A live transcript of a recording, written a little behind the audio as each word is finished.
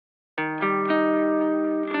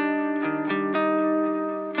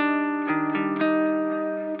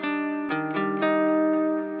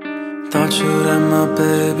Thought you that my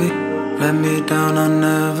baby let me down, I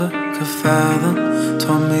never could fathom.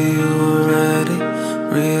 Told me you were ready,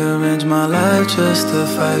 rearrange my life just to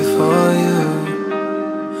fight for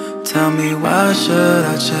you. Tell me why should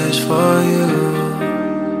I change for you?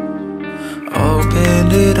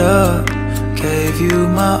 Opened it up, gave you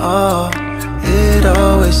my all. It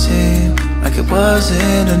always seemed like it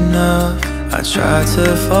wasn't enough. I tried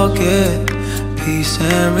to forget, peace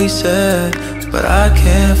and reset, but I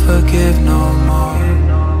can't forgive no more.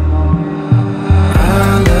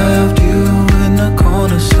 I left you in the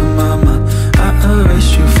corners of my mind. I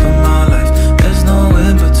erased you from my life. There's no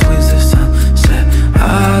in-betweens this time. Said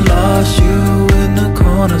I lost you in the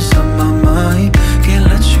corners of my mind. Can't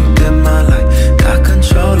let you dim my light. Got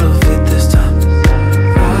control of it this time.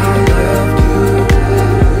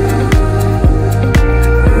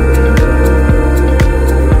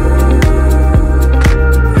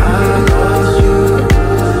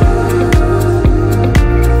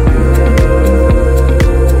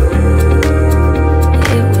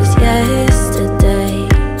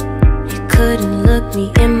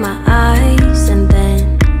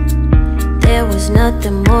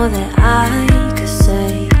 Nothing more that I could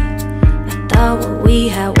say. I thought what we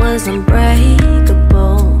had was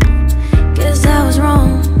unbreakable. Guess I was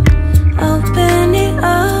wrong. Opened it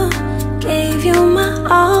up, gave you my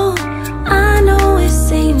all. I know it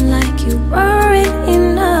seemed like you weren't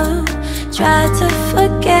enough. Tried to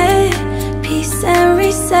forget, peace and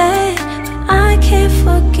reset, but I can't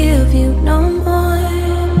forgive you no more.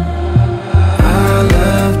 I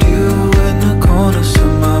left you in the corners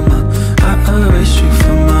of my mind. I erased you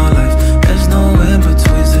from my life. There's no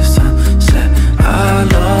in-betweens this time. Said I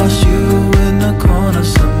lost you in the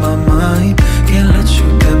corners of my mind. Can't let you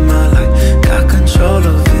dim my light. Got control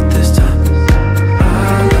of it this time.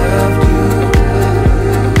 I left you.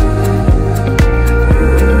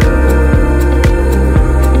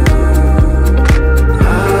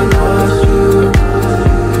 I lost you.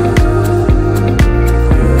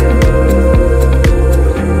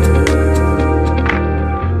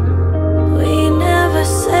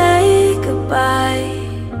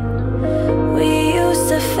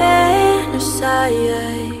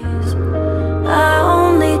 I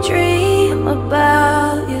only dream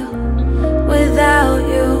about you without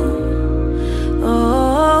you.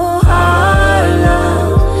 Oh, our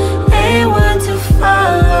love ain't one to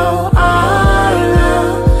follow. Our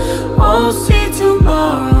love won't see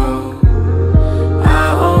tomorrow. I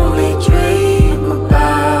only dream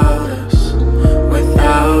about us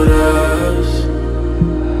without us.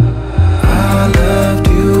 I left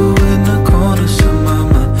you in the corners of my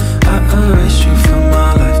mind. I erased you from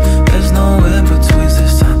my life. There's no in-betweens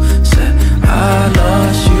this time. Said I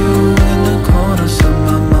lost you in the corners of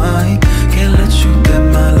my mind. Can't let you dim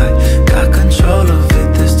my light. Got control of it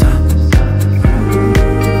this time.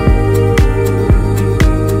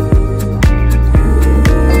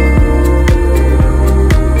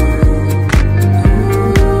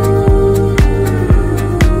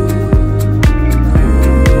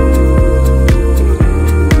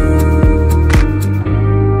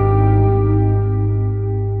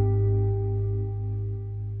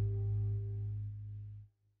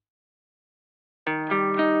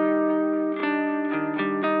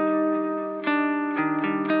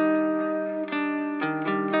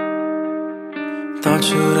 Thought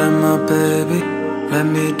you that my baby let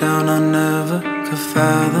me down, I never could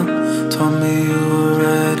fathom. Told me you were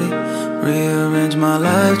ready, rearrange my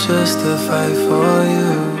life just to fight for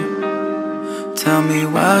you. Tell me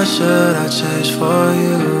why should I change for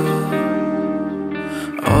you?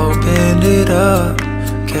 Opened it up,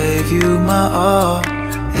 gave you my all.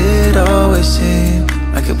 It always seemed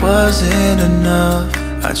like it wasn't enough.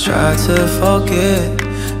 I tried to forget,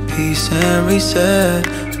 peace and reset,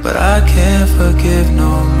 but I can't forgive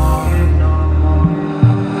no more.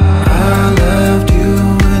 I left you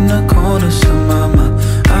in the corners of my mind.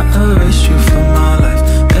 I erased you from my life.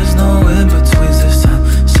 There's no in-betweens this time.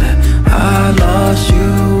 Said I lost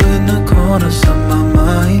you in the corners of my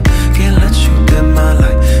mind. Can't let you dim my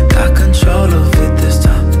light. Got control of it this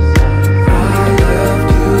time. I left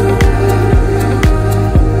you.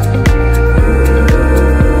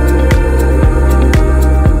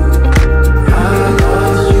 I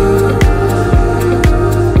lost you.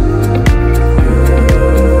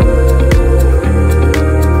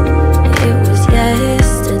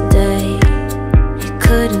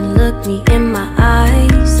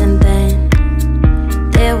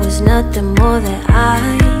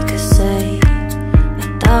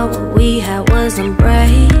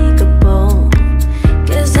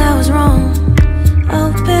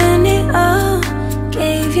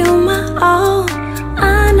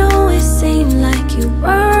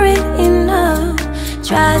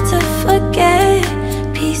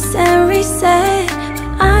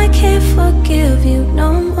 forgive you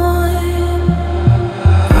no more.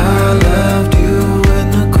 I left you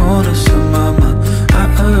in the corners of my mind. I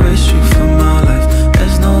erased you from my life.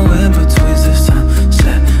 There's no in-betweens this time.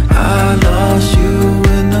 Said I lost you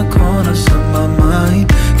in the corners of my mind.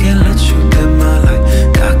 Can't let you dim my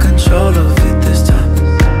light. Got control of it this time.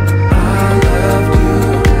 I left you.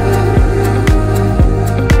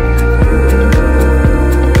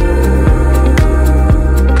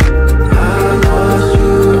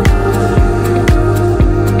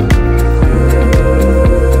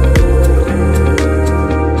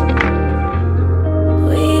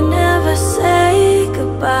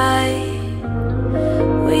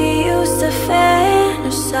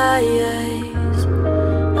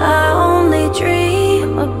 I only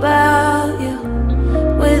dream about you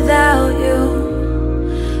without you.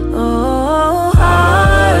 Oh,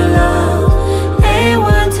 our love ain't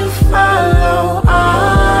one to follow.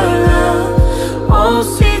 Our love won't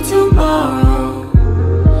see tomorrow.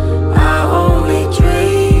 I only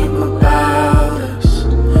dream about us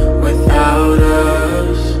without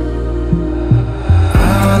us.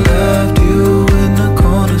 I left you in the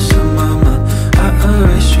corners of my mind. I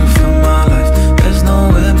erased you from my life. There's no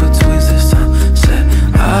in-betweens this time. Said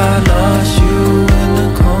I lost you in the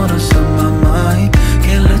corners of my mind.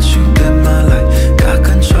 Can't let you dim my light. Got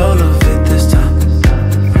control of it this time.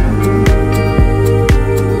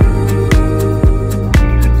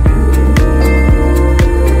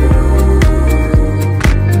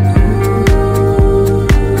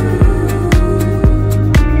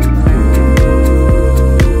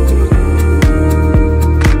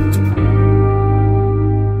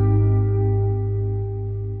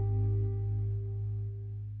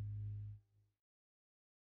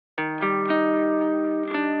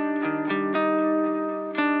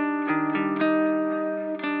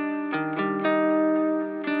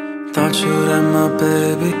 Thought you'd have my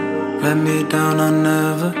baby. Let me down, I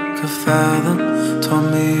never could fathom. Told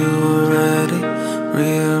me you were ready.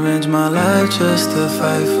 Rearrange my life just to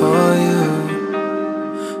fight for you.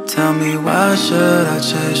 Tell me why should I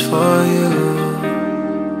change for you?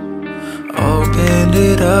 Opened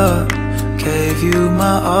it up, gave you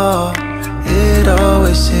my all. It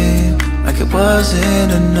always seemed like it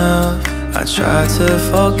wasn't enough. I tried to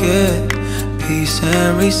forget, peace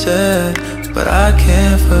and reset, but I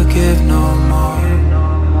can't forgive no more.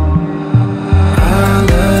 I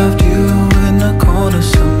left you in the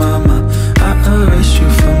corners of my mind. I erased you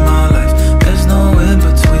from my life. There's no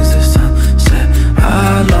in-betweens this time. Said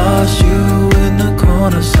I lost you in the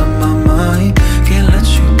corners of my mind. Can't let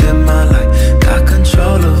you dim my light. Got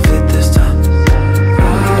control of it this time.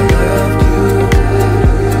 I left you.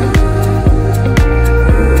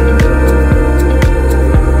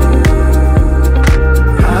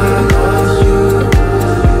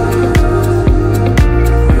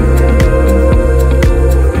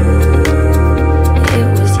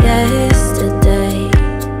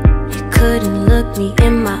 Me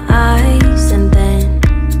in my eyes, and then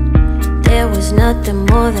there was nothing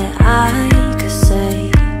more that I could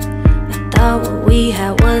say. I thought what we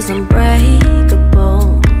had was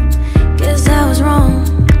unbreakable. Guess I was wrong.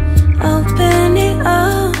 Open it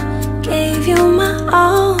up, gave you my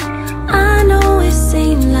all. I know it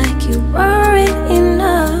seemed like you weren't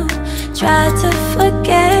enough. Tried to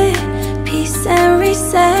forget, peace and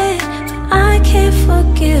reset, but I can't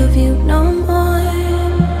forgive you no more.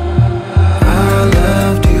 I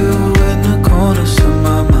left you in the corners of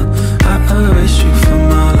my mind. I erased you from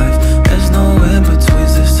my life. There's no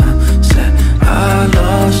in-betweens this time. Said I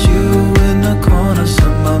lost you in the corners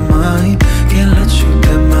of my mind. Can't let you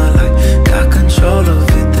dim my light. Got control of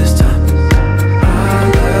it this time. I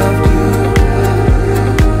left you.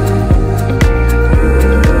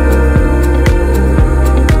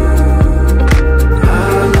 I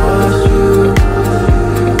lost you.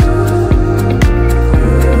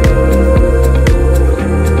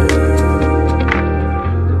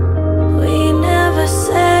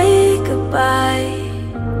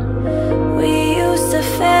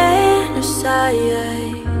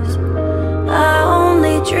 I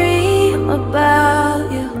only dream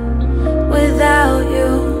about you without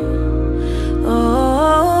you.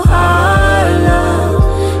 Oh, our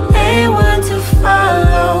love ain't one to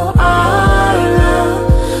follow. Our love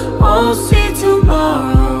won't see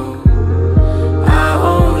tomorrow. I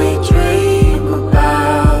only dream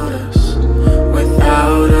about us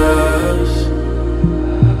without us.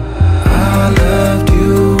 I left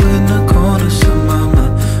you in the corners of my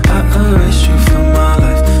mind. I erased you from my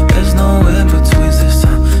life. There's no in-betweens this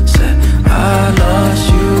time. Said I love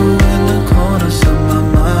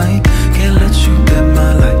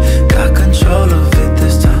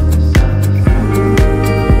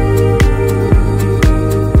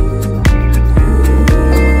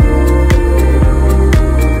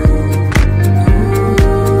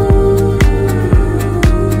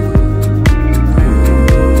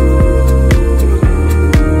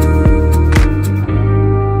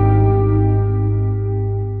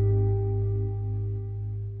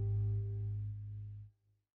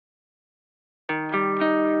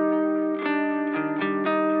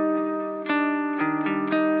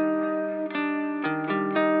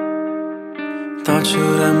Thought you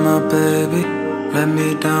that my baby let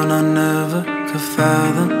me down, I never could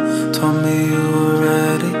fathom. Told me you were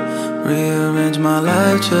ready, rearrange my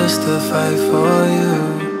life just to fight for you.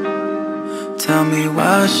 Tell me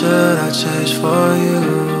why should I change for you?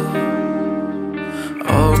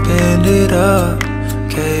 Opened it up,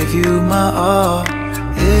 gave you my all.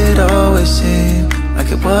 It always seemed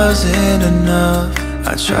like it wasn't enough.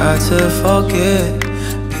 I tried to forget,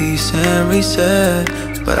 peace and reset,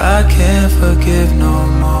 but I can't forgive no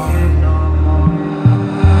more.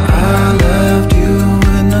 I left you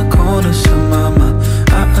in the corners of my mind.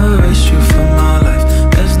 I erased you from my life.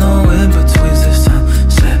 There's no in-betweens this time.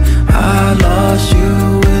 Said I lost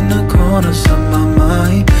you in the corners of my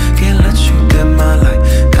mind. Can't let you dim my light.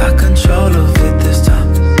 Got control of it this time.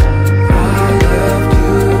 I left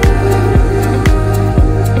you.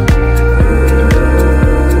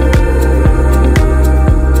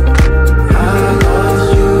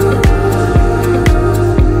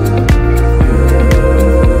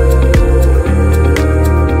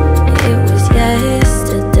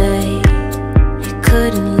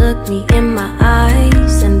 Me in my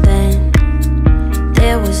eyes, and then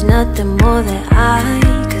there was nothing more that I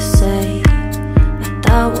could say. I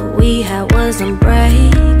thought what we had was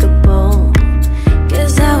unbreakable.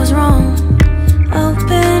 Guess I was wrong.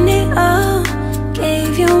 Opened it up,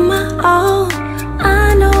 gave you my all.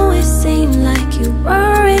 I know it seemed like you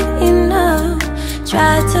weren't enough.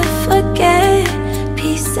 Tried to forget,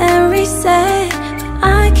 peace and reset, but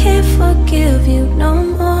I can't forgive you no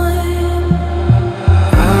more.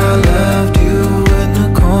 I left you in the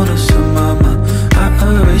corners of my mind. I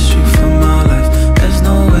erased you from my life. There's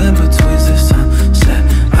no in-betweens this time. Said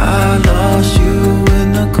I lost you in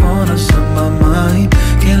the corners of my mind.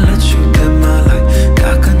 Can't let you dim my light.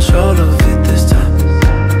 Got control of it this time.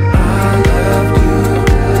 I left you.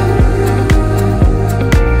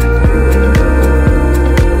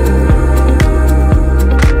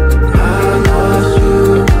 I lost you.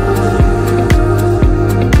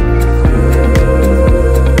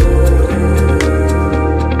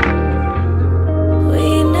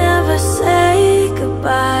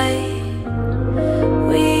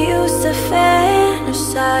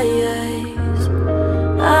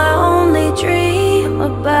 I only dream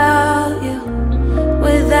about you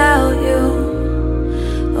without you.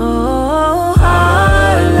 Oh,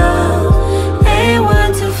 our love ain't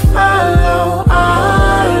one to follow.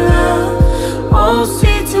 Our love won't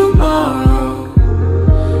see tomorrow.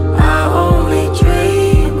 I only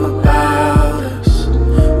dream about us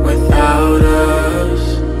without us.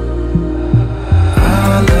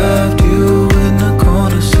 I left you in the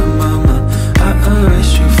corners of my mind. I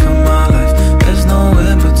erased you from my life. There's no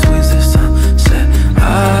in-betweens this time. Said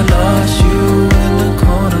I lost you in the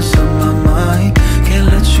corners of my mind. Can't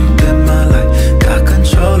let you dim my light. Got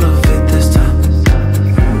control of it this time.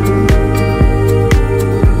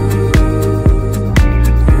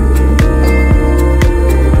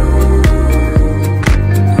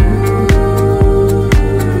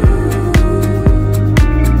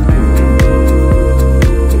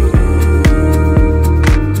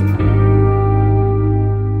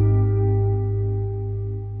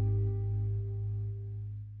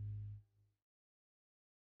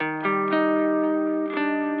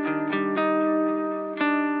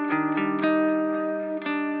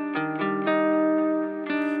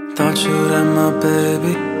 Thought you that my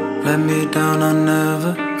baby let me down, I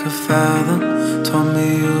never could fathom. Told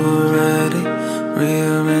me you were ready,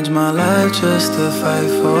 rearrange my life just to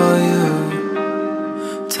fight for you.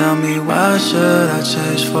 Tell me why should I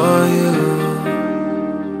change for you?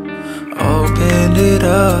 Opened it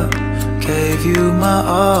up, gave you my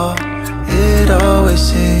all. It always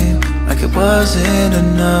seemed like it wasn't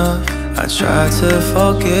enough. I tried to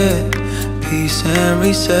forget, peace and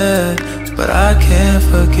reset, but I can't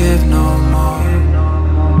forgive no more.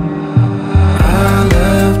 I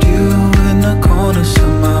left you in the corners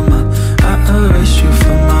of my mind. I erased you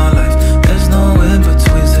from my life. There's no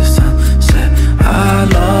in-betweens this time. Said I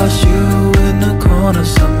lost you in the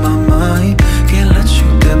corners of my mind. Can't let you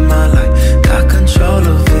dim my light. Got control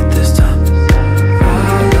of it this time.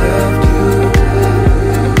 I left you.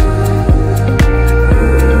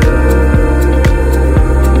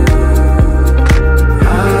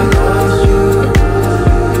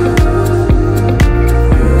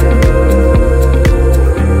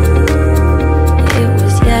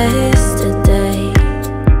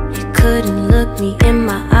 Me in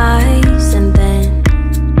my eyes, and then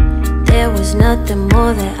there was nothing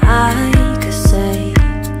more that I could say.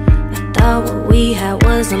 I thought what we had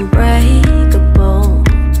was unbreakable.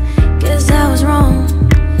 Guess I was wrong.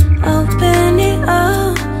 Opened it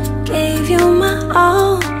up, gave you my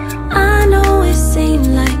all. I know it's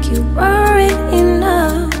you weren't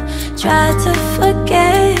enough. Tried to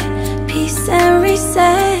forget, peace and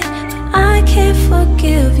reset, but I can't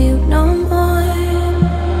forgive you no more.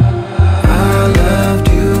 I loved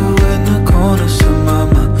you in the corners of my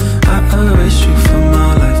mind. I erased you from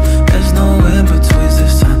my life. There's no in-betweens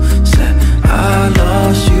this time. Said I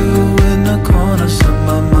lost you in the corners of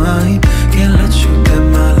my mind. Can't let you dim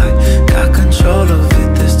my light. Got control of it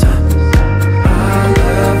this time. I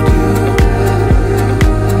loved you.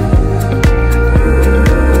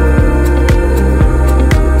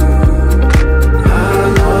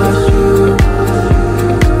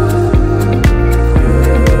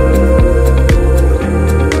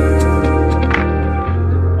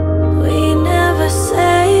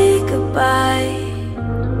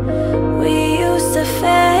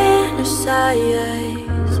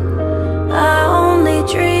 I only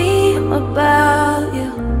dream about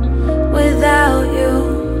you without you.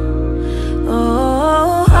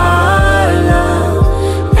 Oh, our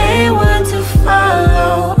love ain't one to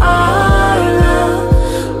follow. Our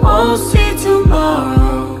love won't see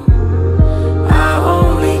tomorrow. I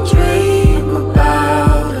only dream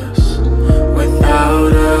about us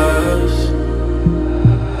without us.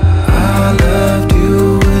 I loved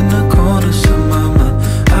you in the corners of my mind.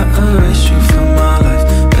 I erased you from my life.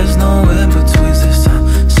 There's no in-betweens this time.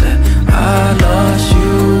 Said I lost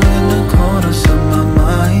you in the corners of my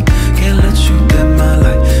mind. Can't let you dim my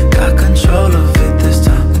light. Got control of it this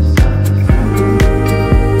time.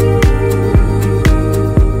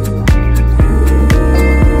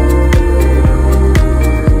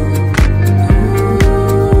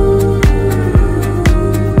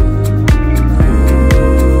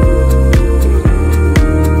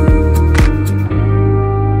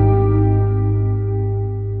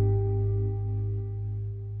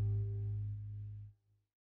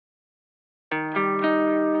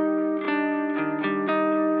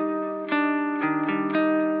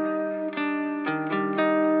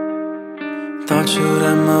 Thought you'd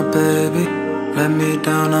end my baby, let me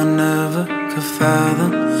down, I never could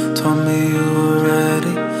fathom. Told me you were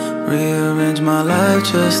ready, rearrange my life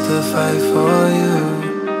just to fight for you.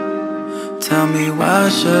 Tell me why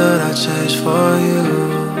should I change for you?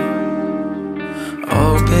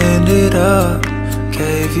 Opened it up,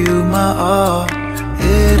 gave you my all.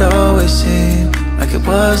 It always seemed like it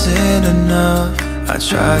wasn't enough. I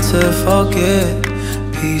tried to forget,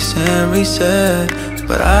 peace and reset,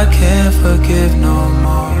 but I can't forgive no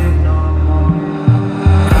more.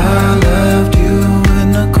 I loved you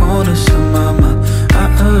in the corners of my mind. I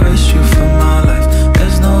erased you from my life.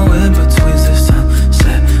 There's no in-betweens this time.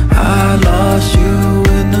 Said I lost you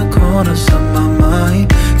in the corners of my mind.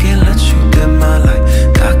 Can't let you dim my light.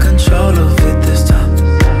 Got control of it this time.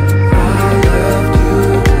 I loved you.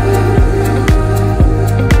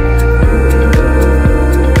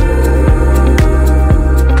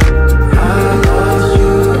 I lost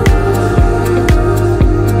you.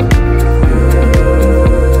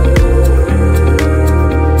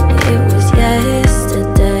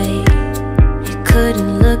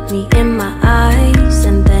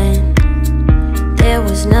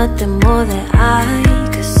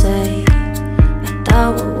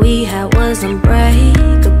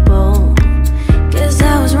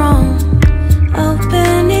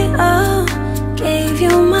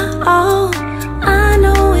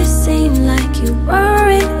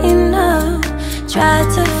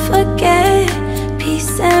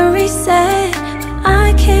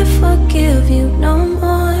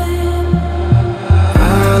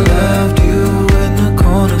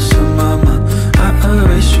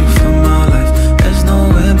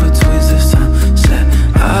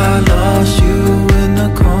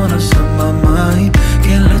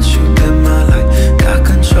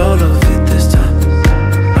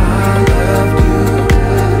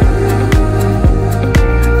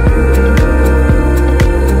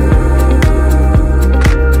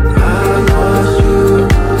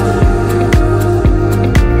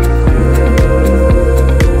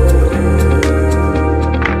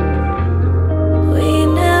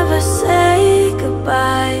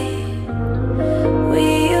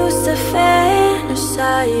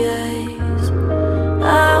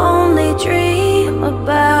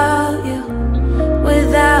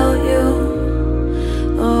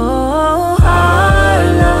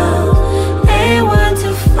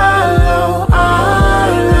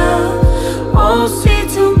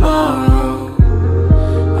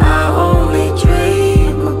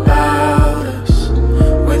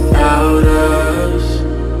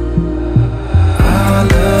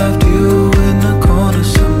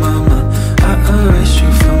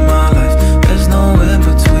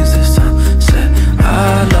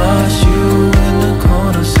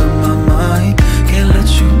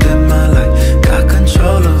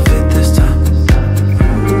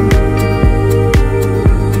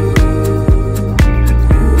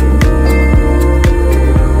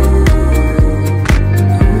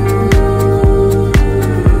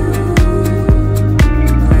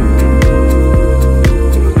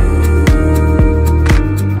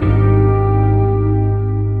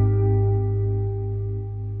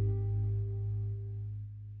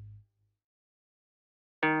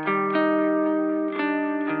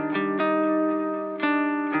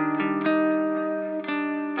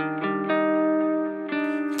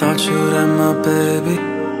 Thought you that my baby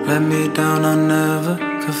let me down, I never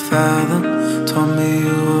could fathom. Told me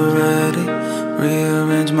you were ready,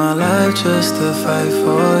 rearrange my life just to fight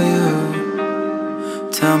for you.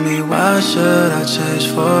 Tell me why should I change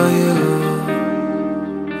for you?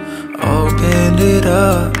 Opened it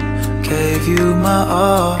up, gave you my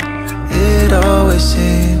all. It always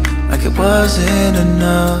seemed like it wasn't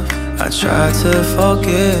enough. I tried to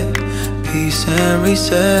forget, peace and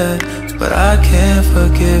reset, but I can't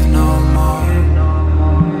forgive no more.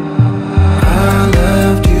 I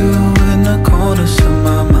left you in the corners of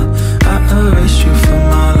my mind. I erased you from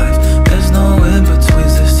my life. There's no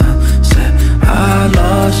in-betweens this time. Said I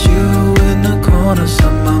lost you in the corners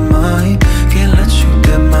of my mind. Can't let you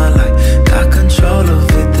dim my light. Got control of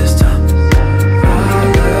it this time. I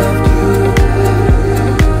left you.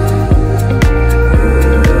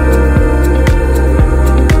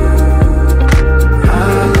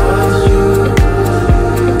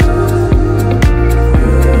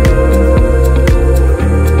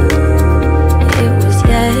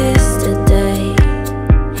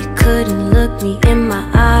 Me in my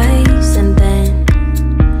eyes, and then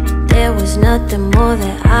there was nothing more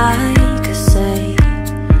that I could say.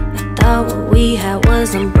 I thought what we had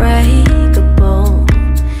was unbreakable.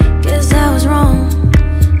 Guess I was wrong.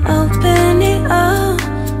 Opened it up,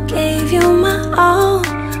 gave you my all.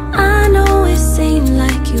 I know it seemed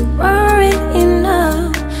like you weren't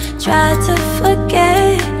enough. Tried to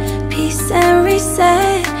forget, peace and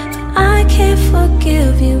reset, but I can't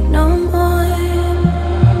forgive you no more.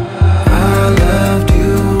 I left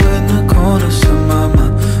you in the corners of my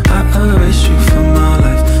mind. I erased you from my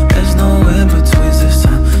life. There's no in-betweens this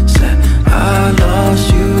time. Said I lost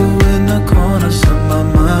you in the corners of my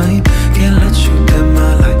mind. Can't let you dim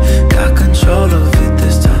my light. Got control of it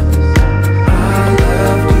this time. I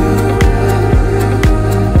left you.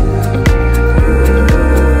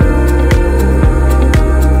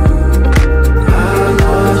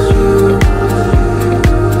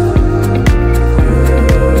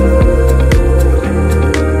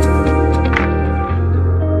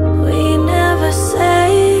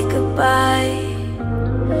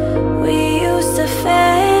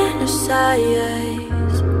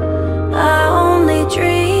 I only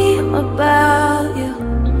dream about you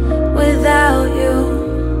without you.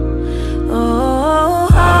 Oh,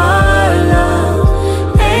 our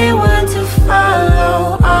love ain't one to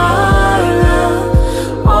follow. Our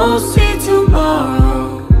love won't see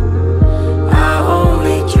tomorrow. I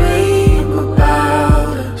only dream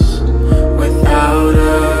about us without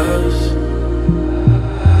us.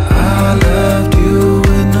 I left you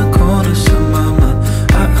in the corners of my mind.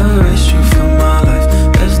 I erased you from my life.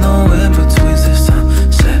 There's no in-betweens this time.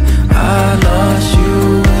 Said I lost you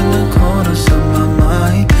in the corners of my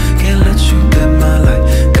mind. Can't let you dim my light.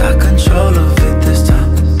 Got control of it this time.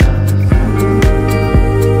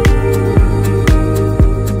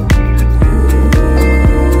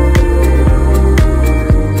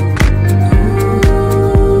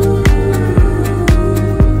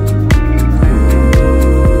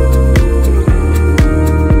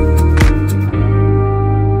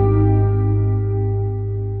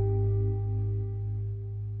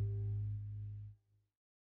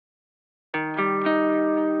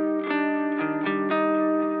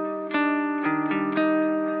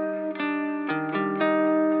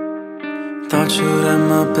 Thought you that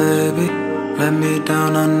my baby let me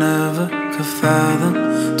down, I never could fathom.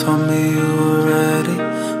 Told me you were ready,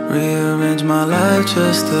 rearrange my life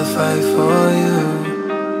just to fight for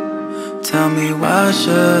you. Tell me why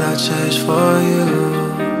should I change for you?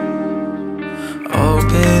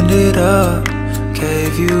 Opened it up,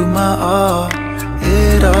 gave you my all.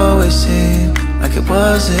 It always seemed like it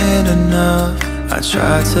wasn't enough. I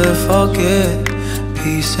tried to forget,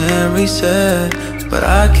 peace and reset, but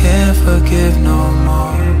I can't forgive no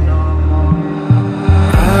more.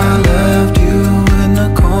 I left you in the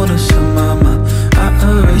corners of my mind. I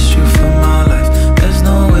erased you from my life. There's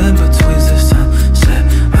no in-betweens this time. Said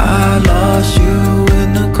I lost you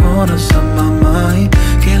in the corners of my mind.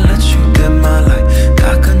 Can't let you dim my light.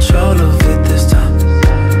 Got control of it this time.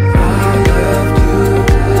 I left you.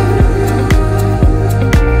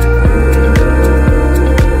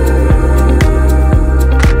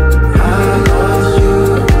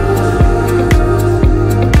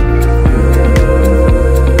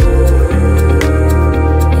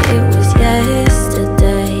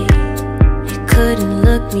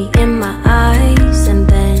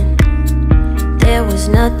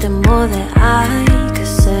 Nothing more that I could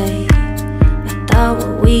say. I thought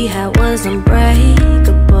what we had was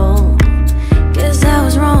unbreakable. Guess I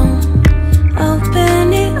was wrong.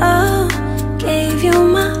 Opened it up, gave you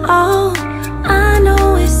my all. I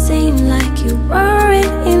know it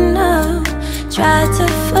to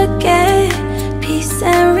forget, peace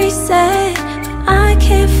and reset, but I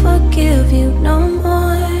can't forgive you no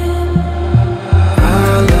more.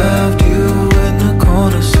 I left you in the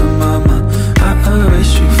corners of my mind. I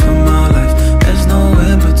erased you from my life. There's no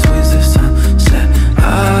in-betweens this time. Said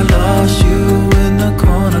I lost you in the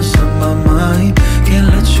corners of my mind. Can't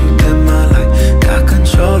let you dim my light. Got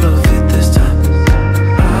control of it this time.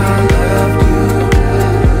 I left you.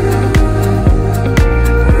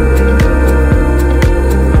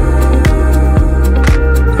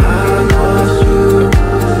 I lost you.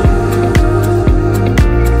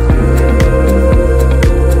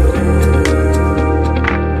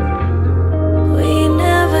 We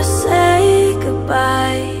never say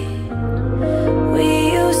goodbye. We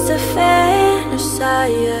used to fantasize.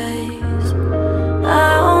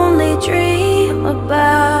 I only dream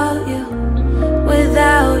about you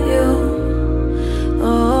without you.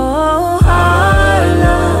 Oh, our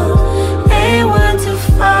love ain't one to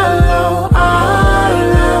follow. Our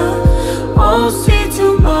love won't see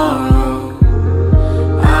tomorrow.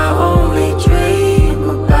 I only dream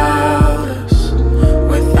about us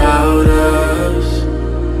without us.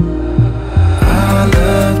 I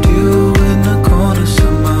left you in the corners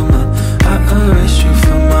of my mind. I erased you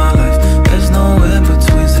from my life. There's no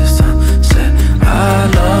in-betweens this time. Said I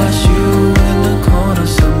lost you in the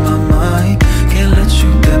corners of my mind. Can't let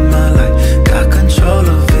you dim my light. Got control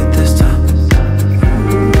of it this time.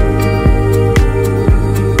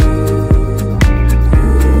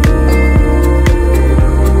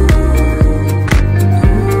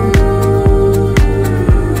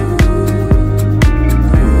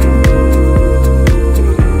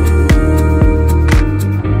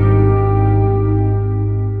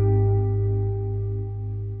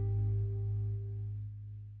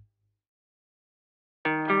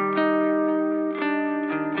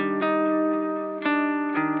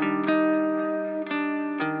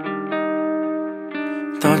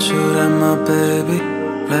 Thought you'd have my baby.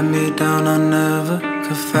 Let me down, I never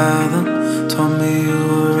could fathom. Told me you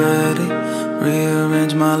were ready.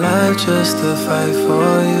 Rearrange my life just to fight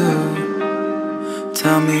for you.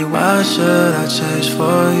 Tell me why should I change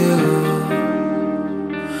for you?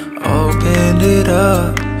 Opened it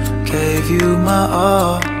up, gave you my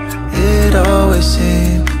all. It always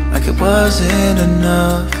seemed like it wasn't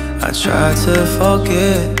enough. I tried to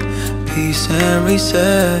forget, peace and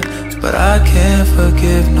reset, but I can't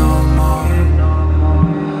forgive no more.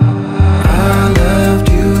 I left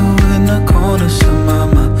you in the corners of my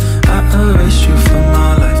mind. I erased you from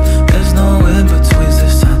my life. There's no in-betweens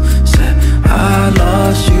this time. Said I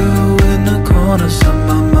lost you in the corners of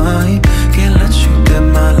my mind. Can't let you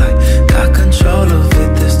dim my light. Got control of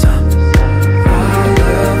it this time. I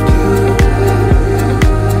left you.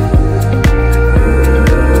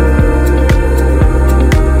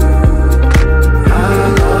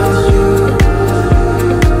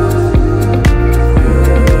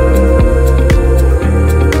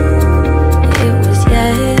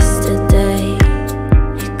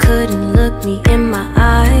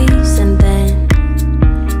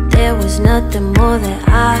 Nothing more that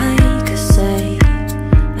I could say. I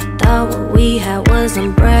thought what we had was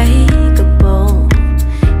unbreakable.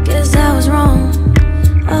 Guess I was wrong.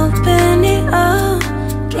 Opened it up,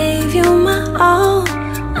 gave you my all.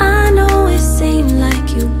 I know it seemed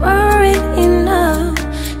like you weren't enough.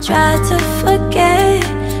 Tried to forget,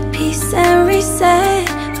 peace and reset,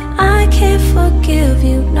 but I can't forgive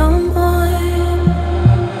you no more.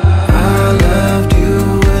 I left you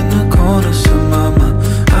in the corners of my mind.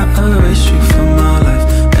 I erased you from my life.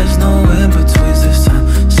 There's no in-betweens this time.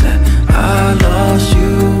 Said I lost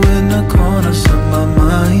you in the corners of my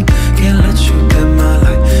mind. Can't let you dim my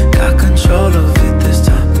light. Got control of it this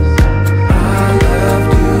time. I left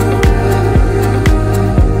you.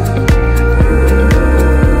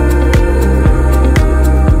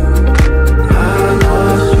 I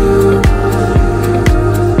lost you.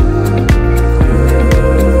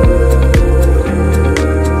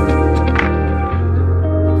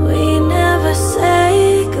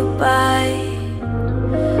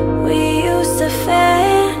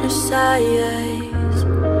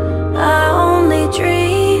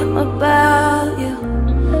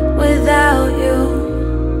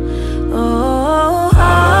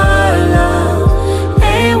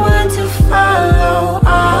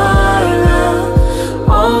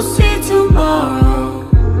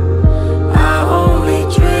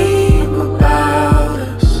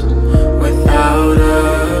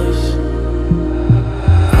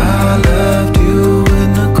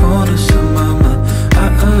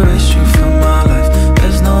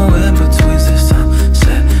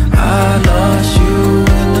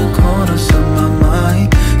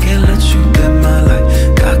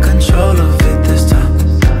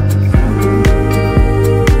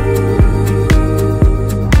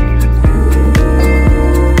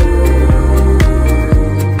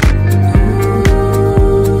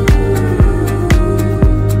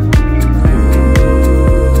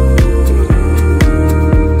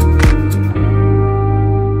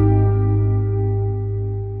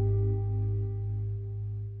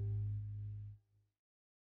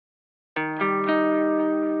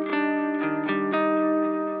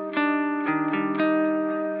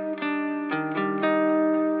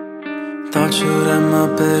 Thought you'd have my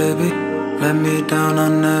baby, let me down, I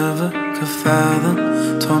never could fathom.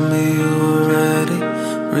 Told me you were ready,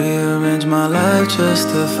 rearrange my life just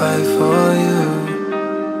to fight for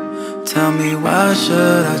you. Tell me why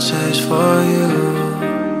should I change for you?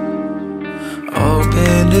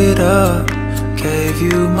 Opened it up, gave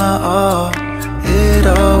you my all. It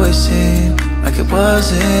always seemed like it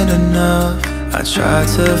wasn't enough. I tried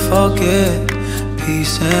to forget,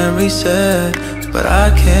 peace and reset, but I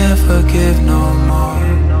can't forgive no more.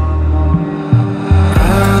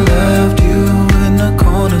 I left you in the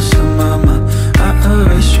corners of my mind, I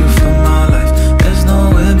erased you from my life. There's no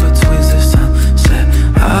in-betweens this time. Said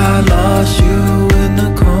I lost you in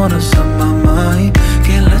the corners of my mind.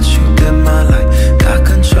 Can't let you dim my light, got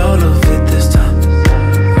control of it this time.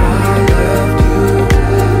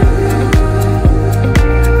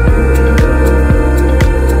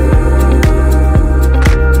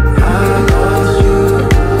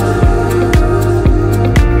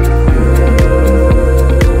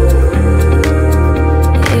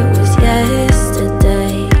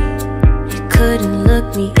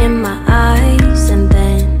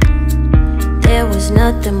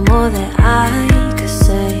 Nothing more that I could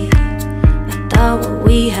say. I thought what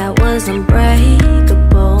we had was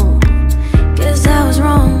unbreakable. Guess I was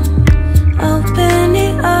wrong. Opened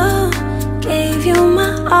it up, gave you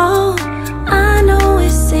my all. I know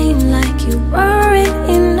it seemed like you weren't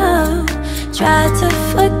enough. Tried to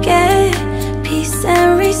forget, peace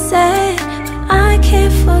and reset, but I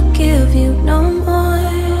can't forgive you no more.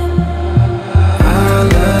 I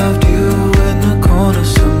left you in the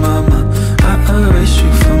corners of my mind, I erased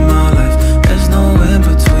you from my life. There's no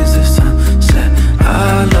in-betweens this time. Said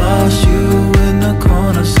I lost you in the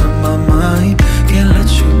corners of my mind. Can't let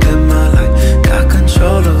you dim my light, got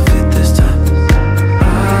control of it this time.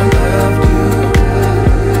 I left you.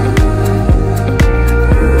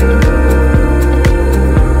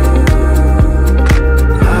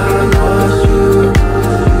 I lost you.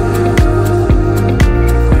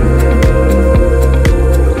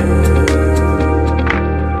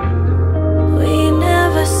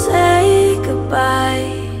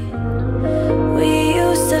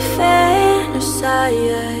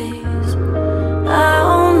 I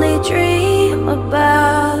only dream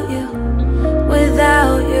about you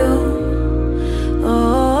without you.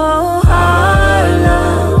 Oh, our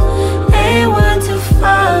love ain't one to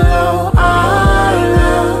follow. Our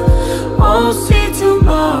love won't see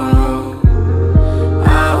tomorrow. I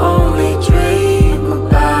only dream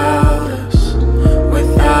about us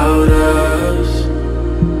without us.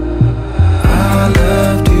 I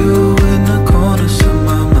left you in the corners of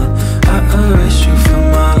my mind, I erased you from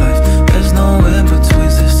my life. There's no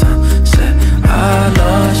in-betweens this time. Said I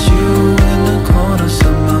lost you in the corners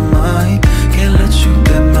of my mind. Can't let you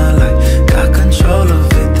dim my light, got control of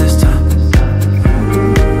it this time.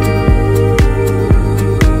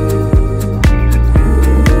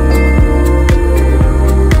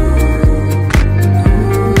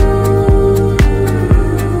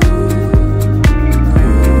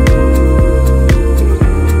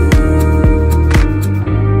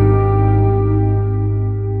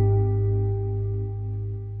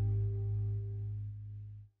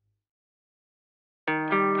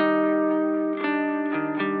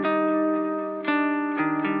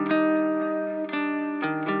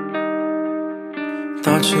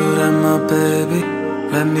 Thought you'd have my baby,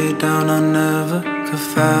 let me down, I never could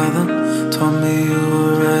fathom. Told me you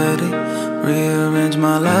were ready, rearrange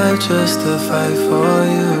my life just to fight for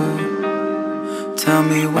you. Tell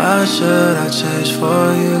me why should I change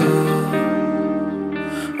for you?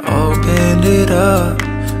 Opened it up,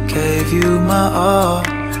 gave you my all.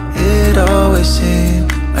 It always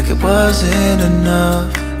seemed like it wasn't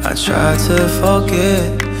enough. I tried to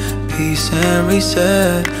forget, peace and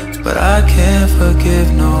reset, but I can't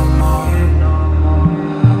forgive no more.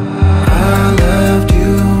 I left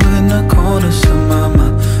you in the corners of my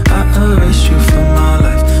mind, I erased you from my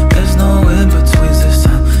life. There's no in-betweens this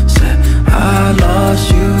time. Said I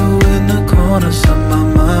lost you in the corners of my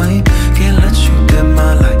mind. Can't let you dim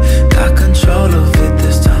my light, got control of it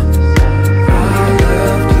this time. I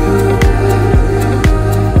left you.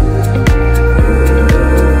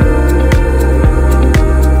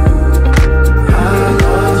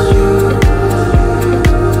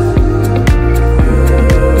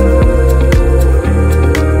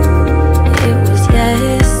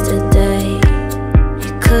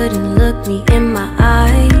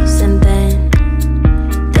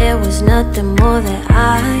 Nothing more that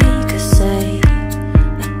I could say.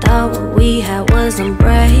 I thought what we had was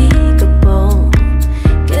unbreakable.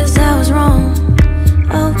 Guess I was wrong.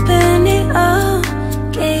 Opened it up,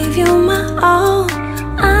 gave you my all.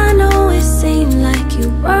 I know it's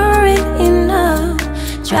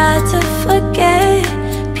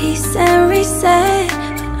reset,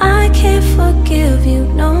 but I can't forgive you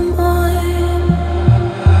no more.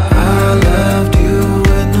 I left you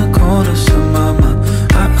in the corners of my mind.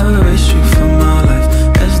 I erased you from my life.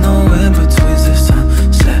 There's no in-betweens this time.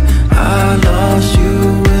 Said I lost you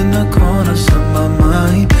in the corners of my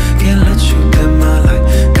mind. Can't let you dim my light.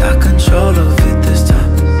 Got control of it this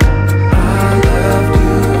time. I left you.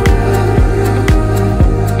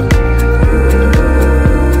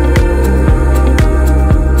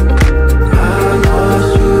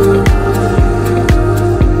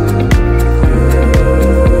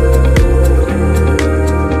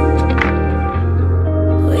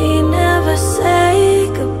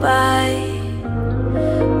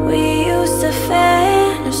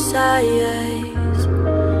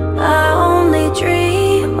 I only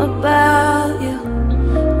dream about you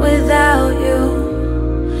without you.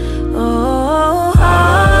 Oh,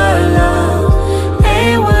 our love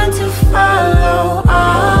ain't one to follow.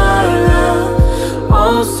 Our love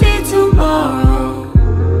won't see tomorrow.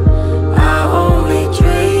 I only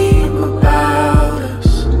dream about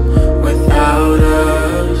us without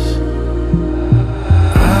us.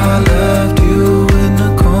 I left you in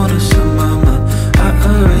the corners of my mind. I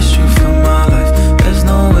erased you from my life. There's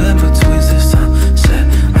no in-betweens this time. Said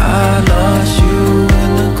I lost you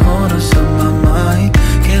in the corners of my mind.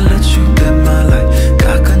 Can't let you dim my light.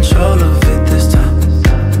 Got control of it this time.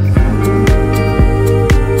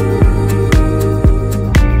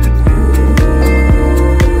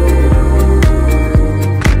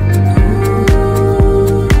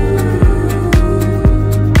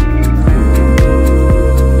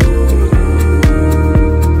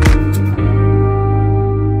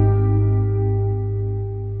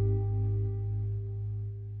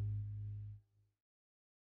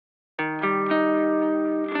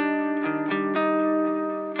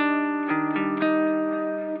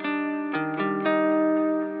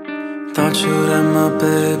 Thought you'd have my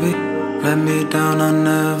baby. Let me down, I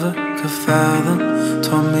never could fathom.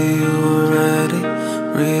 Told me you were ready.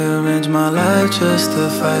 Rearrange my life just to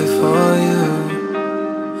fight for you.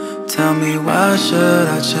 Tell me why should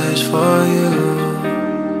I change for you?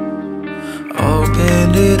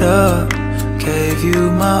 Opened it up, gave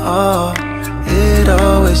you my all. It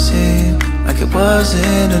always seemed like it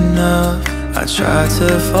wasn't enough. I tried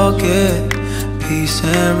to forget, peace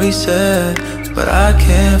and reset, but I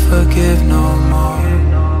can't forgive no more.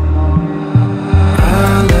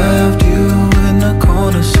 I left you in the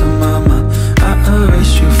corners of my mind. I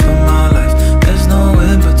erased you from my life. There's no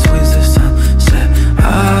in-betweens this time. Said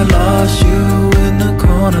I lost you in the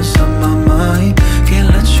corners of my mind. Can't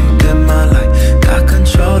let you dim my light. Got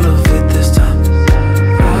control of it this time.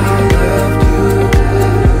 I left you.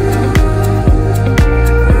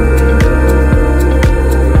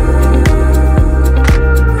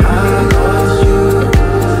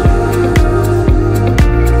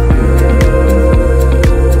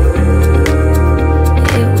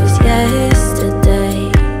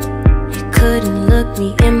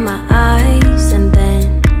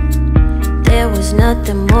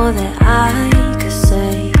 Nothing more that I could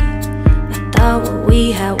say. I thought what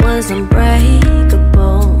we had was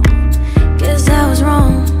unbreakable. Guess I was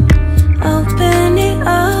wrong. Open it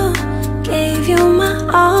up, gave you my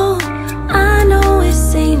all. I know it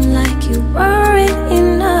seemed like you weren't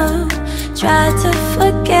enough. Tried to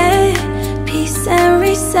forget, peace and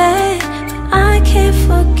reset, but I can't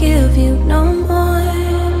forgive you no more.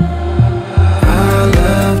 I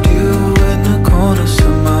left you in the corners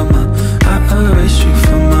of my mind. I erased you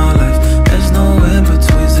from my life. There's no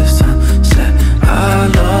in-betweens this time. Said I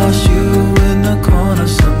lost you in the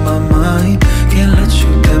corners of my mind. Can't let you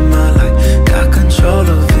dim my light. Got control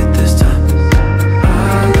of it this time. I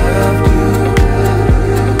left you.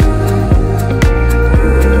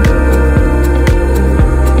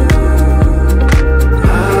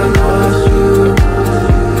 I lost you.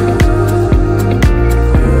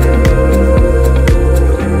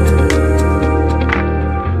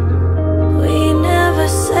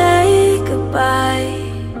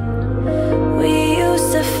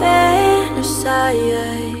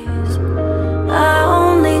 I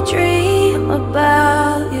only dream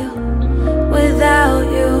about you without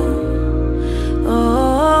you.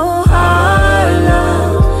 Oh, our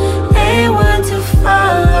love ain't one to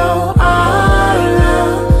follow. Our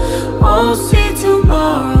love won't see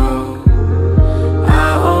tomorrow. I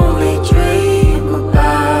only dream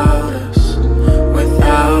about us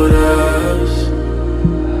without us.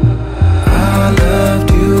 I left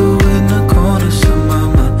you in the corners of my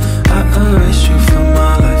mind. I erased you from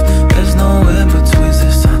my life. There's no in-betweens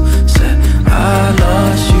this time. Said I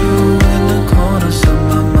lost you in the corners of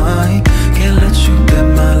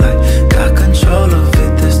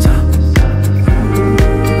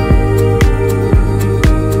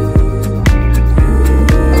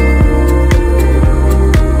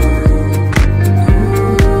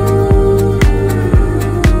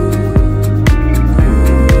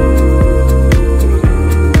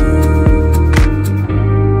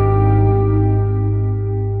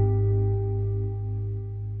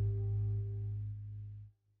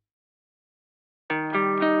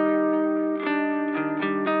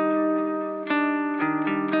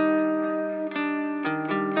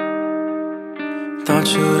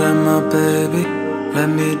that my baby let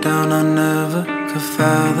me down, I never could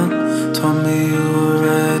fathom. Told me you were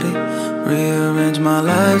ready, rearrange my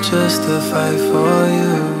life just to fight for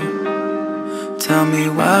you. Tell me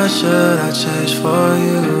why should I change for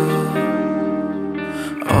you?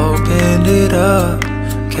 Opened it up,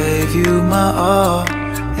 gave you my all.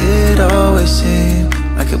 It always seemed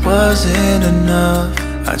like it wasn't enough.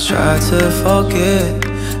 I tried to forget,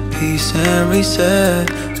 peace and reset,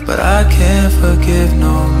 but I can't forgive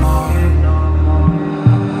no more.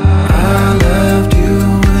 I left you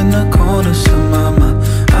in the corners of my mind.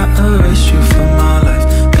 I erased you from my life.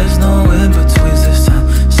 There's no in-betweens this time.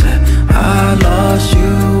 Said I lost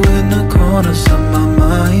you in the corners of my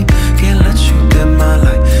mind. Can't let you dim my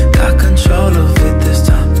light. Got control of it this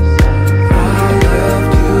time. I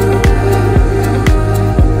left you.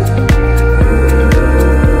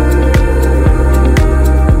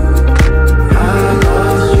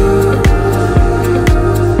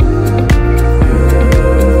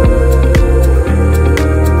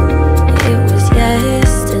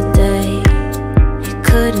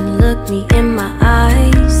 Me in my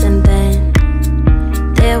eyes, and then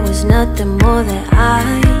there was nothing more that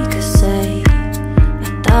I could say. I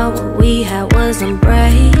thought what we had was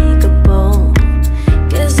unbreakable.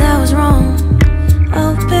 Guess I was wrong.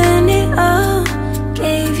 Opened it up,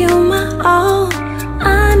 gave you my all.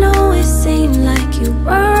 I know it seemed like you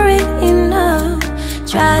weren't enough.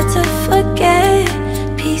 Tried to forget,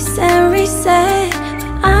 peace and reset,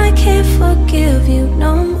 but I can't forgive you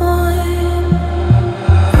no more.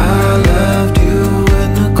 I left you in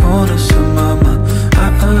the corners of my mind. I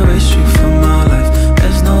erased you from my life.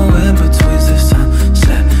 There's no in-betweens this time.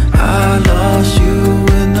 Said I lost you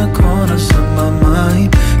in the corners of my mind.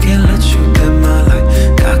 Can't let you dim my light.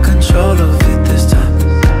 Got control of it this time.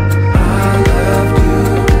 I left you.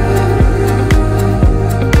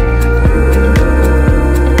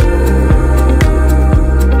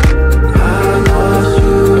 I lost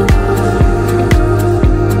you.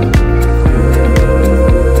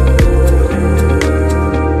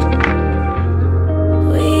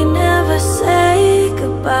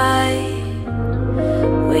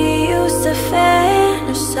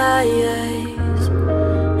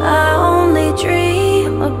 I only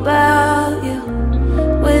dream about you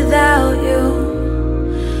without you.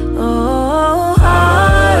 Oh,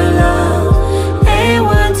 our love ain't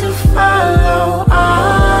one to follow.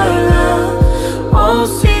 Our love won't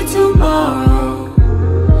see tomorrow.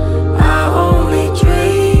 I only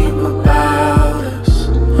dream about us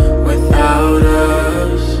without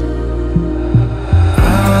us.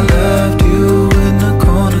 I left you in the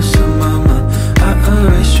corners of my mind. I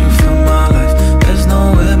erased you from my life. There's no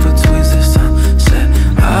in-betweens this time. Said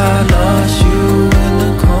I lost you in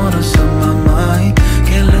the corners of my mind.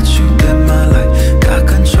 Can't let you dim my light. Got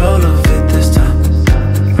control of it this time.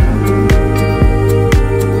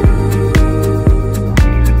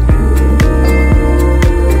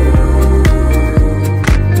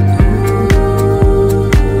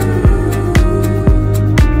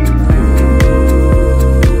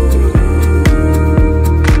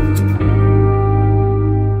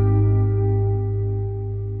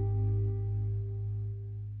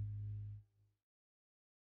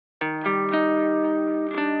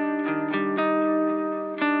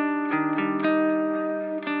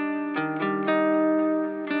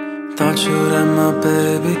 Thought you that my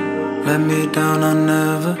baby let me down, I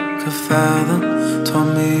never could fathom. Told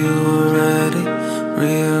me you were ready,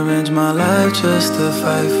 rearrange my life just to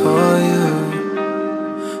fight for you.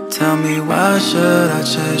 Tell me why should I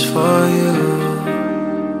change for you?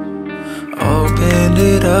 Opened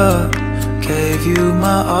it up, gave you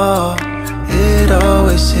my all. It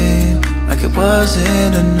always seemed like it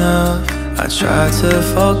wasn't enough. I tried to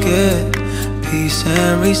forget, peace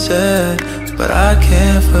and reset, but I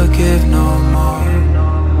can't forgive no more.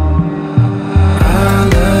 I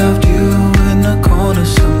left you in the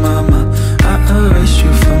corners of my mind. I erased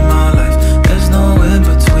you from my life. There's no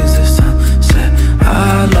in-betweens this time. Said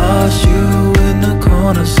I lost you in the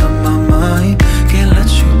corners of my mind. Can't let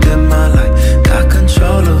you dim my light. Got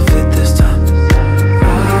control of it this time.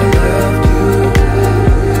 I left you.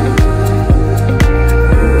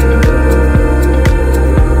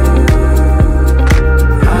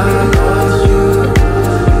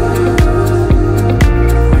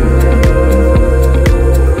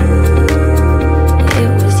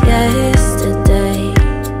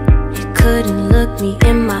 Me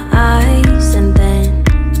in my eyes, and then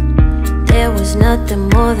there was nothing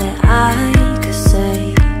more that I could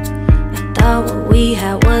say. I thought what we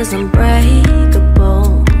had was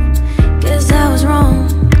unbreakable. Guess I was wrong.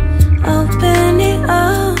 Opened it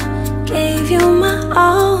up, gave you my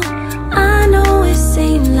all. I know it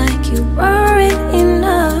seemed like you weren't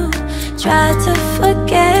enough. Tried to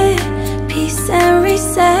forget, peace and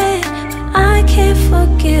reset, but I can't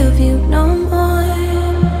forgive you no more.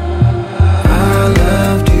 I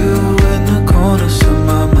left you in the corners of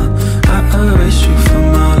my mind. I erased you from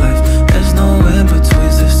my life. There's no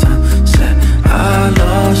in-betweens this time. Said I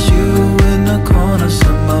lost you in the corners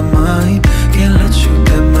of my mind. Can't let you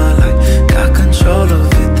dim my light. Got control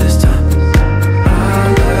of it this time.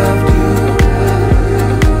 I left you.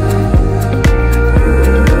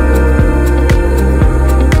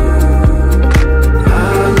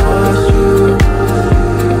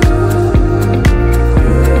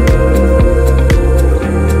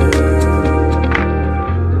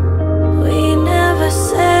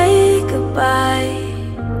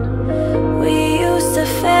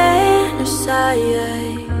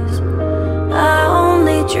 I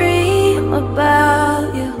only dream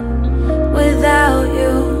about you without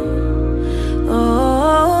you.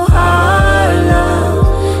 Oh, our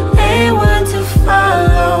love ain't one to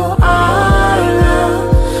follow. Our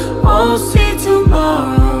love won't see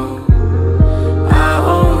tomorrow. I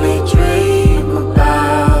only dream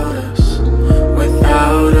about us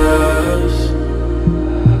without us.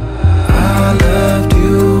 I left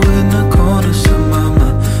you in the corners of my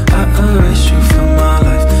mind. I erased you from my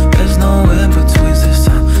life. There's no in-betweens this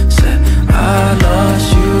time. Said I lost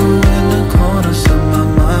you in the corners of my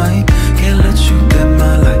mind. Can't let you dim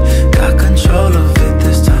my light. Got control of it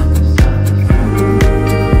this time.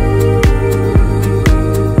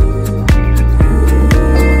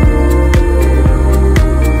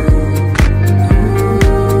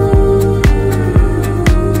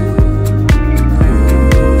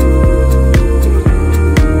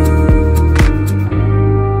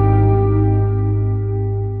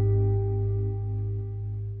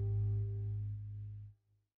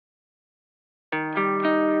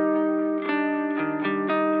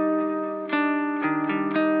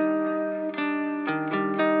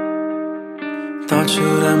 Thought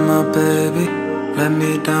you'd have my baby. Let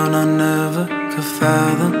me down, I never could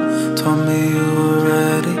fathom. Told me you were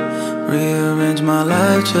ready. Rearrange my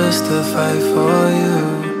life just to fight for you.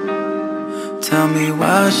 Tell me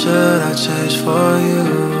why should I change for you?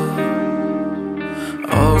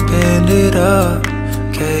 Opened it up,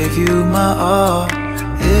 gave you my all.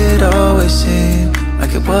 It always seemed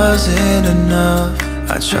like it wasn't enough.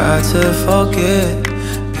 I tried to forget,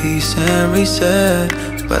 peace and reset,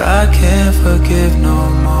 but I can't forgive no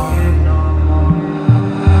more.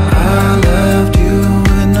 I left you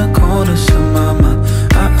in the corners of my mind.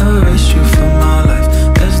 I erased you from my life.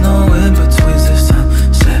 There's no in-betweens this time.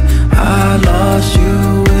 Said I lost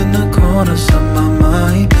you in the corners of my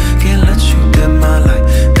mind. Can't let you dim my light.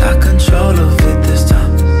 Got control of it this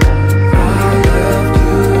time. I left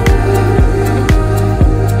you.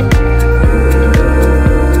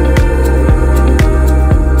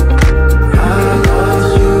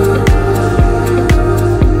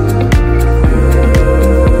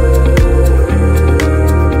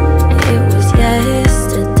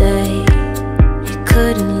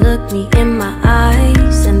 Me in my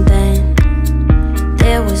eyes, and then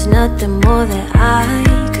there was nothing more that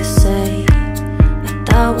I could say. I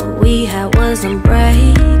thought what we had was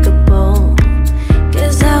unbreakable.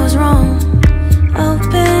 Guess I was wrong.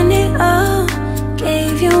 Opened it up,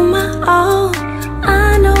 gave you my all.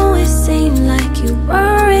 I know it seemed like you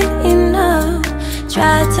weren't enough.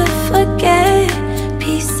 Tried to forget,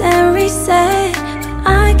 peace and reset, but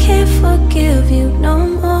I can't forgive you no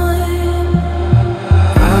more.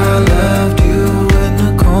 I left you in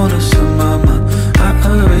the corners of my mind. I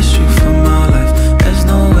erased you from my life. There's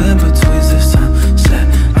no in-betweens this time. Said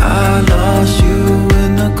I lost you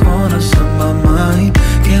in the corners of my mind.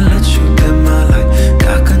 Can't let you dim my light.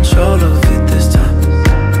 Got control of it this time.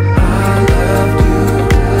 I left you.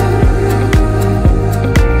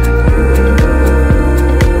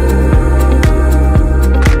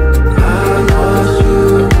 I lost you.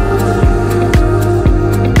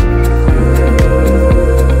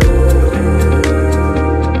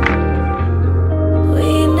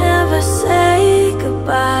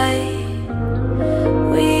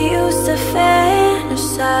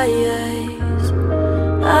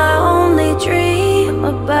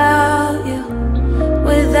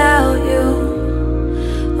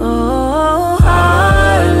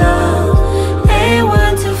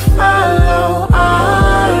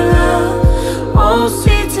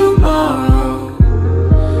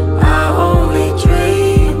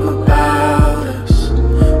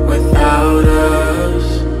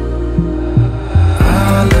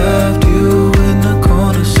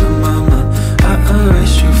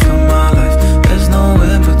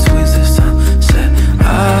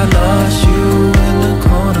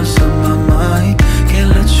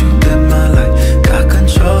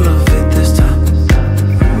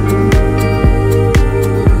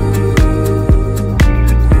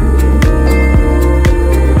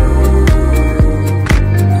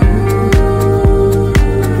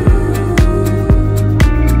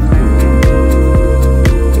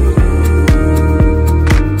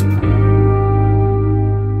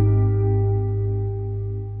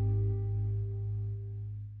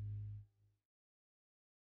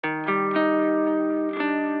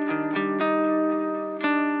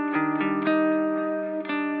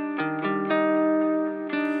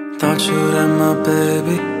 Thought you'd have my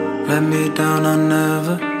baby, let me down, I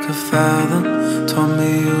never could fathom. Told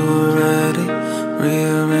me you were ready,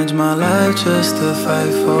 rearrange my life just to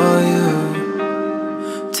fight for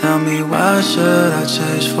you. Tell me why should I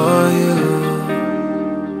change for you?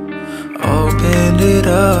 Opened it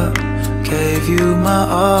up, gave you my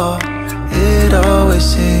all. It always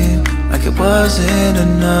seemed like it wasn't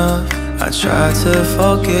enough. I tried to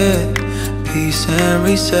forget, peace and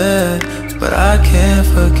reset, but I can't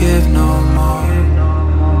forgive no more.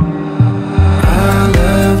 I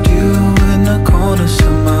left you in the corners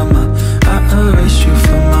of my mind, I erased you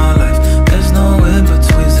from my life. There's no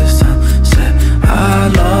in-betweens this time. Said I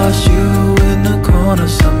lost you in the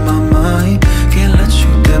corners of my mind. Can't let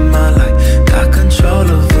you dim my light, got control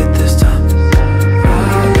of it this time.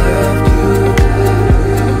 I left you.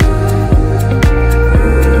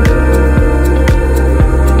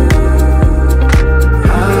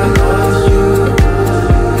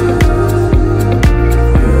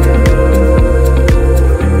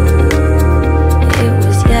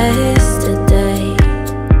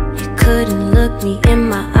 Me in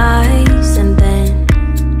my eyes, and then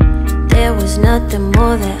there was nothing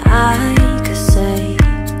more that I could say.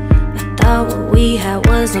 I thought what we had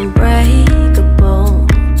was unbreakable.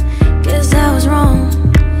 Guess I was wrong.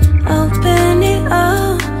 Opened it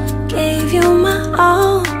up, gave you my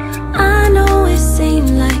all. I know it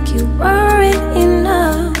seemed like you weren't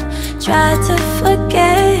enough. Tried to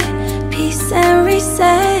forget, peace and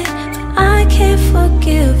reset, but I can't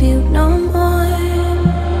forgive you no more.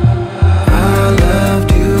 I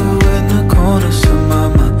left you in the corners of my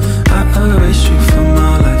mind, I erased you from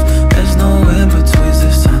my life. There's no in-betweens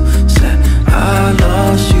this time. Said I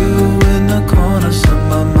lost you in the corners of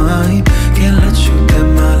my mind. Can't let you dim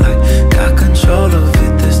my light, got control of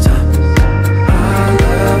it this time. I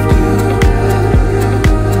left you.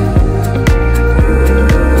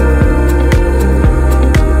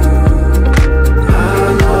 I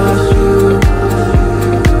lost you.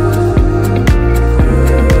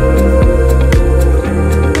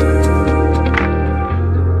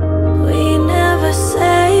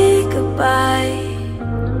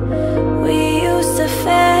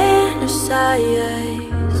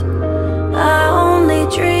 I only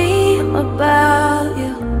dream about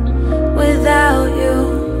you without you.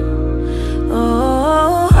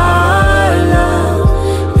 Oh, our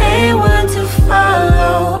love ain't one to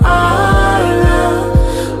follow. Our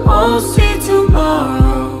love won't see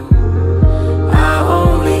tomorrow. I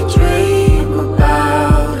only dream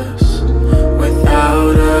about us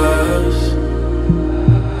without us.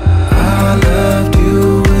 I left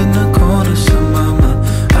you in the corners of my mind,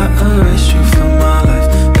 I erased you from my life.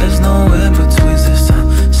 There's no in-betweens this time.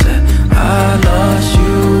 Said I lost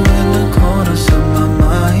you in the corners of my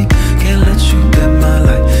mind. Can't let you dim my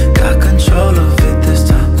light, got control of it this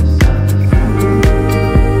time.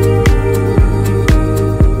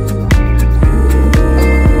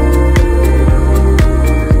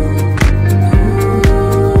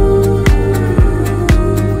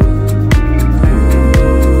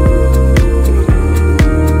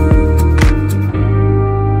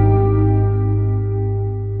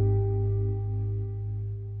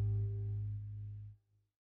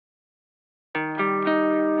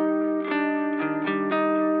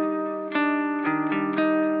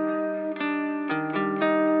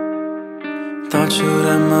 Thought you'd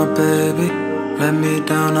have my baby, let me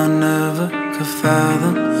down, I never could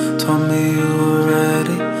fathom. Told me you were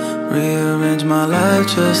ready, rearrange my life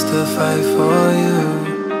just to fight for you.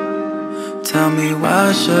 Tell me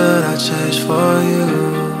why should I change for you?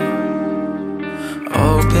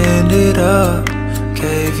 Opened it up,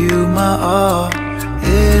 gave you my all.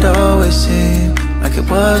 It always seemed like it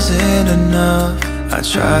wasn't enough. I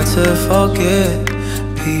tried to forget,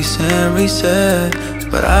 peace and reset,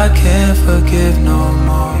 but I can't forgive no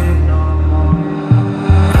more.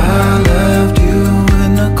 I left you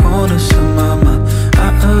in the corners of my mind, I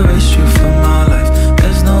erased you from my life.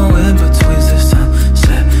 There's no in-betweens this time.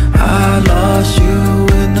 Said I lost you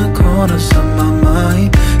in the corners of my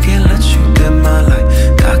mind. Can't let you dim my light,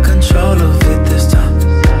 got control of it this time.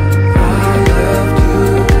 I left you.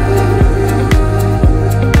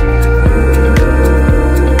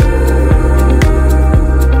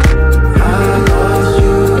 I lost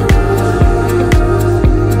you.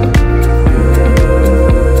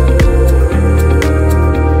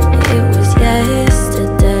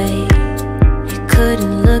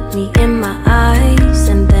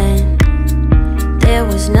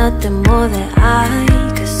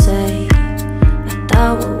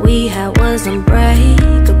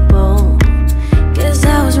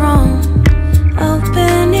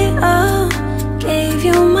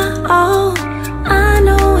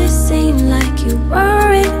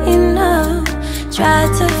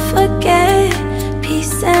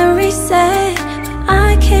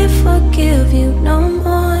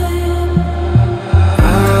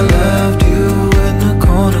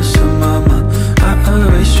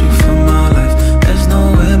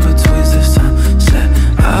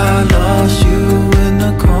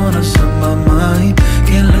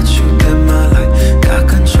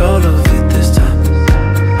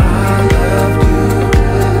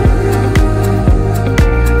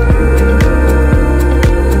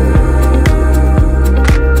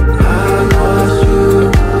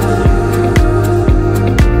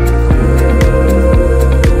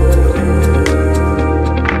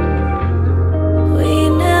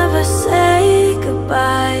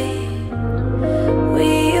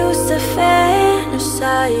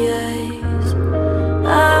 days.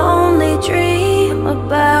 I only dream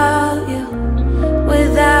about you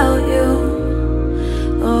without you.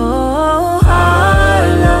 Oh.